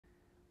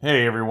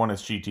Hey everyone,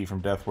 it's GT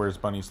from Death Wears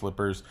Bunny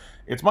Slippers.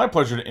 It's my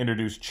pleasure to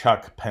introduce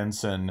Chuck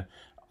Penson,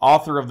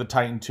 author of the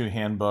Titan II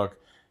Handbook.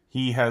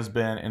 He has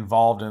been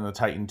involved in the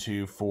Titan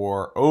II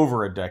for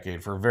over a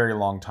decade, for a very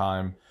long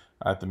time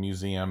at the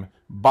museum.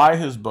 Buy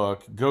his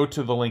book, go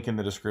to the link in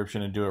the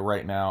description and do it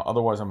right now.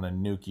 Otherwise, I'm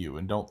going to nuke you,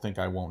 and don't think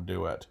I won't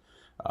do it.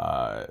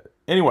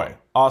 Anyway,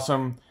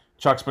 awesome.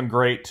 Chuck's been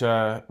great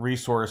to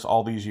resource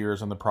all these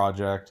years on the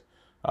project.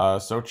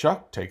 So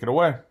Chuck, take it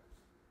away.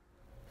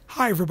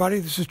 Hi, everybody.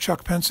 This is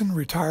Chuck Penson,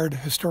 retired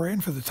historian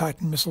for the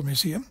Titan Missile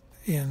Museum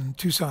in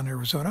Tucson,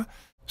 Arizona.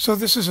 So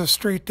this is a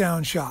straight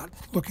down shot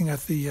looking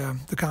at the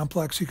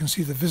complex. You can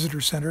see the visitor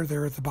center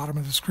there at the bottom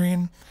of the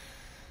screen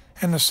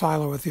and the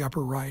silo at the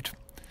upper right.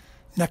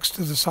 Next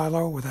to the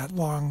silo with that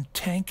long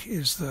tank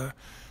is the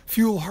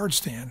fuel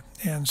hardstand,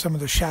 and some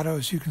of the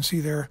shadows you can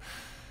see there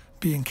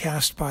being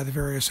cast by the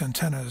various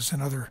antennas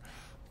and other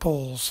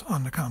poles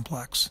on the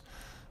complex.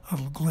 A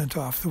little glint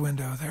off the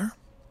window there.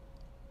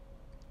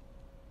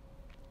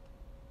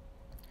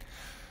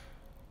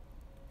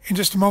 In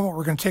just a moment,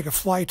 we're going to take a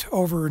flight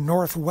over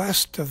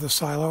northwest of the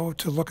silo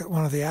to look at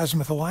one of the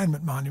Azimuth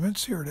alignment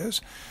monuments. Here it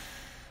is.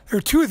 There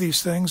are two of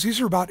these things. These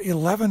are about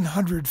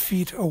 1,100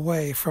 feet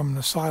away from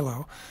the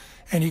silo,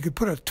 and you could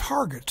put a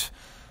target,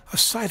 a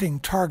sighting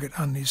target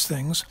on these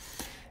things,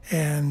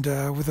 and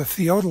with a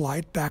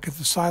theodolite back at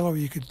the silo,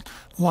 you could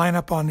line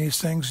up on these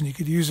things, and you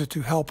could use it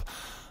to help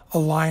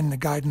align the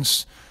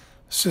guidance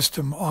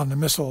system on the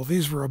missile.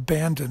 These were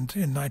abandoned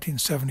in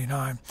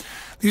 1979.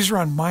 These are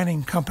on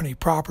mining company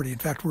property. In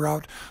fact, we're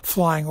out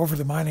flying over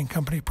the mining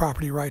company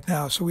property right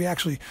now, so we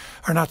actually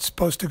are not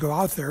supposed to go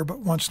out there,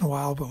 but once in a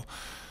while we'll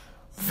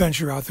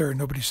venture out there and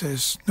nobody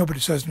says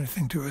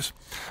anything to us.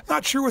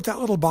 Not sure what that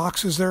little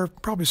box is there.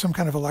 Probably some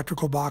kind of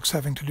electrical box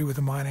having to do with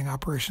the mining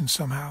operations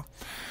somehow.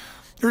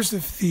 There's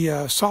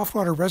the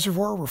softwater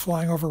reservoir we're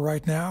flying over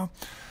right now.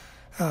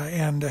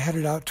 And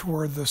headed out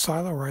toward the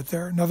silo right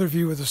there. Another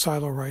view of the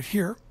silo right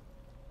here,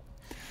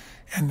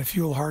 and the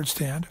fuel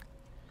hardstand.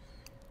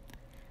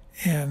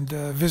 And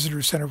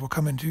visitor center will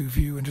come into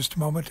view in just a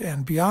moment.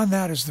 And beyond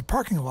that is the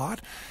parking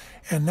lot,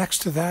 and next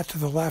to that, to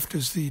the left,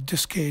 is the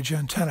disc gauge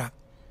antenna.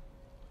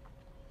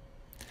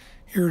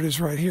 Here it is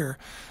right here.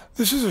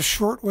 This is a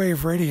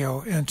shortwave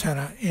radio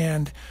antenna,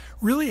 and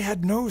really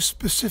had no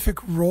specific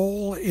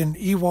role in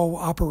EWO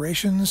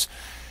operations.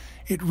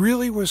 It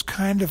really was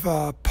kind of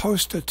a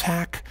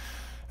post-attack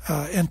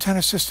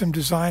antenna system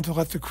designed to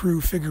let the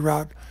crew figure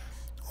out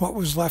what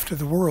was left of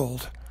the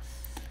world.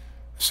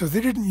 So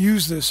they didn't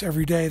use this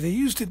every day. They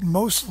used it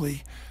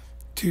mostly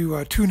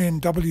to tune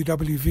in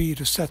WWV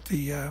to set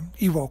the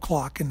EWO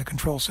clock in the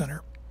control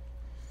center.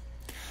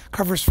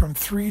 Covers from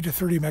 3 to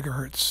 30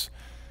 megahertz.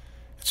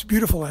 It's a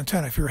beautiful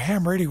antenna. If you're a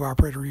ham radio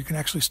operator, you can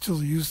actually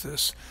still use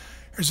this.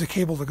 There's a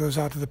cable that goes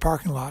out to the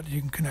parking lot. You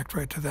can connect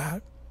right to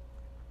that.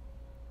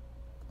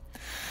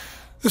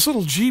 This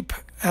little Jeep,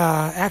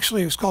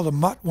 actually it was called a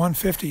Mutt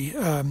 150,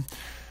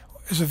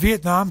 is a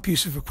Vietnam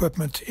piece of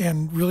equipment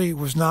and really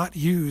was not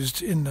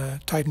used in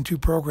the Titan II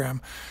program.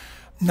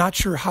 Not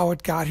sure how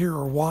it got here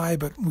or why,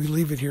 but we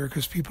leave it here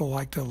because people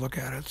like to look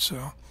at it.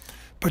 So,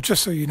 but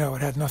just so you know,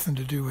 it had nothing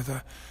to do with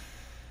the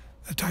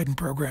Titan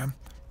program.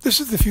 This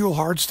is the fuel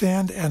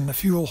hardstand and the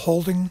fuel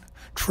holding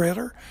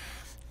trailer.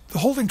 The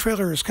holding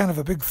trailer is kind of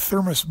a big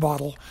thermos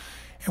bottle.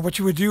 And what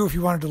you would do if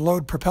you wanted to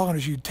load propellant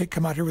is you'd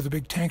come out here with a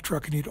big tank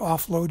truck and you'd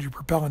offload your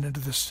propellant into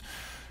this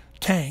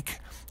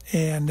tank.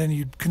 And then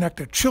you'd connect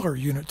a chiller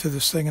unit to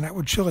this thing, and that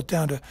would chill it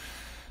down to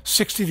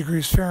 60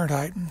 degrees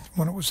Fahrenheit. And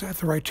when it was at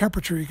the right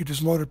temperature, you could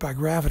just load it by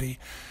gravity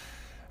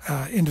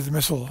into the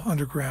missile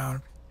underground.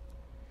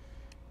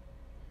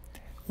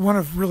 One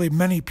of really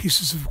many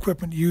pieces of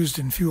equipment used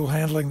in fuel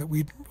handling that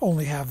we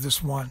only have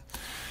this one.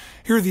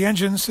 Here are the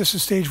engines. This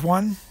is stage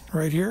 1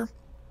 right here.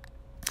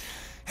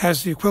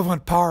 Has the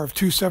equivalent power of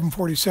two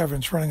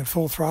 747s running at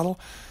full throttle.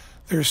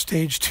 There's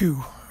stage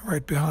 2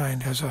 right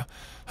behind, has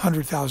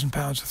 100,000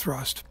 pounds of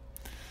thrust.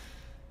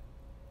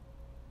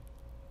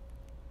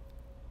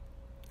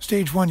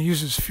 Stage 1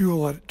 uses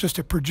fuel at just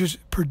a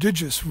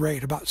prodigious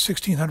rate, about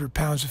 1,600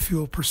 pounds of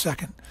fuel per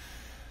second.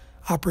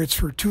 Operates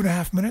for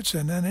 2.5 minutes,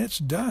 and then it's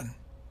done.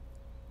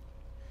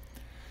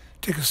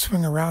 Take a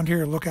swing around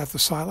here and look at the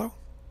silo.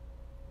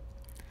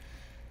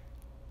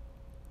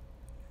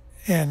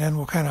 And then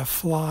we'll kind of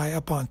fly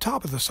up on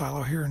top of the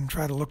silo here and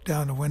try to look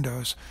down the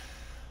windows.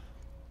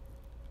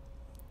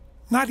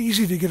 Not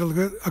easy to get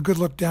a good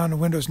look down the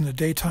windows in the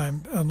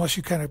daytime unless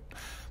you kind of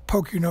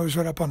poke your nose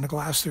right up on the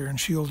glass there and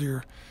shield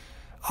your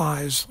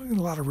eyes. A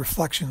lot of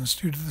reflections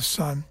due to the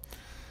sun.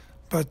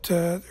 But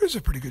there's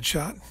a pretty good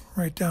shot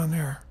right down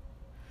there.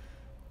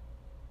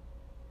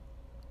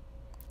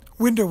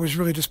 Window was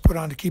really just put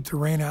on to keep the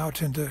rain out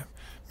and to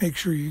make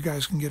sure you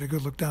guys can get a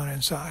good look down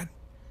inside.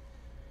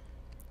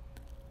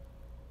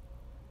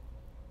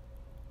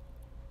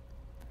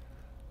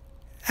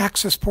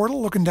 Access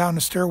portal looking down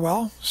the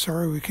stairwell.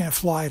 Sorry, we can't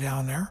fly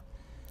down there.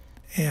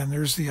 And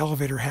there's the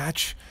elevator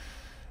hatch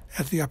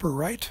at the upper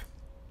right.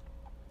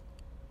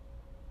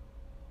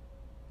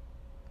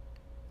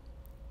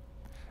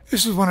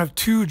 This is one of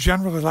two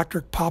General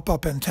Electric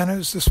pop-up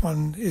antennas. This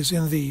one is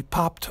in the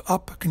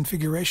popped-up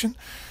configuration.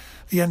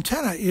 The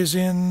antenna is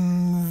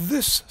in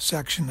this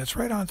section that's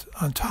right on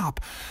top.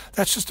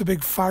 That's just a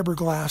big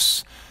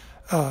fiberglass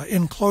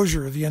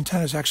enclosure. The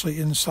antenna is actually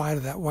inside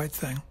of that white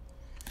thing.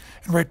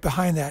 And right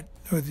behind that,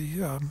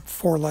 the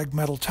four-leg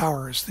metal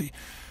tower is the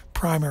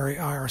primary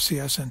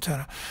IRCS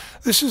antenna.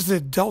 This is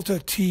the Delta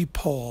T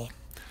pole,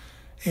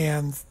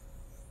 and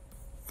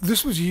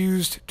this was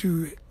used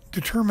to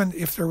determine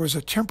if there was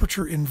a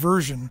temperature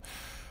inversion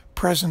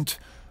present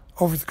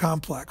over the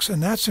complex.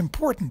 And that's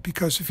important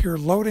because if you're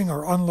loading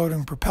or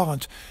unloading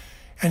propellant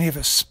and you have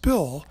a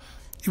spill,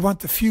 you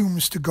want the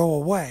fumes to go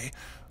away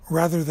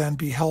rather than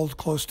be held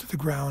close to the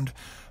ground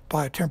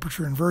by a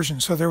temperature inversion.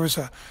 So there was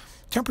a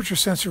temperature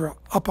sensor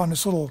up on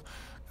this little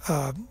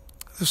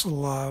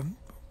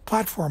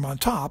platform on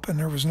top, and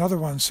there was another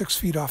one 6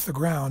 feet off the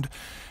ground,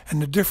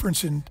 and the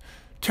difference in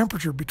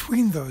temperature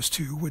between those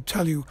two would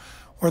tell you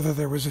whether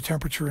there was a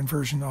temperature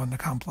inversion on the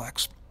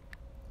complex.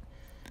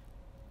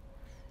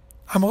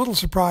 I'm a little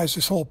surprised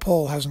this whole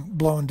pole hasn't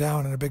blown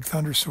down in a big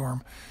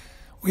thunderstorm.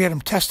 We had them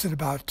tested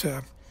about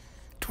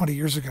 20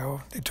 years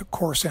ago. They took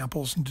core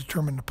samples and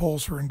determined the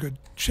poles were in good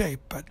shape,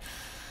 but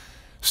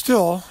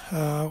still,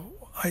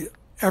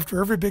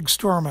 after every big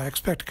storm, I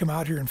expect to come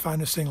out here and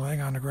find this thing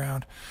laying on the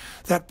ground.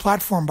 That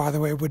platform, by the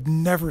way, would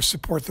never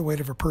support the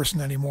weight of a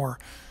person anymore.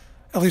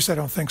 At least I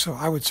don't think so.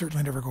 I would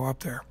certainly never go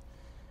up there.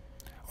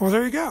 Well,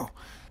 there you go.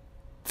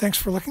 Thanks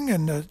for looking,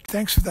 and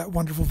thanks for that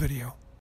wonderful video.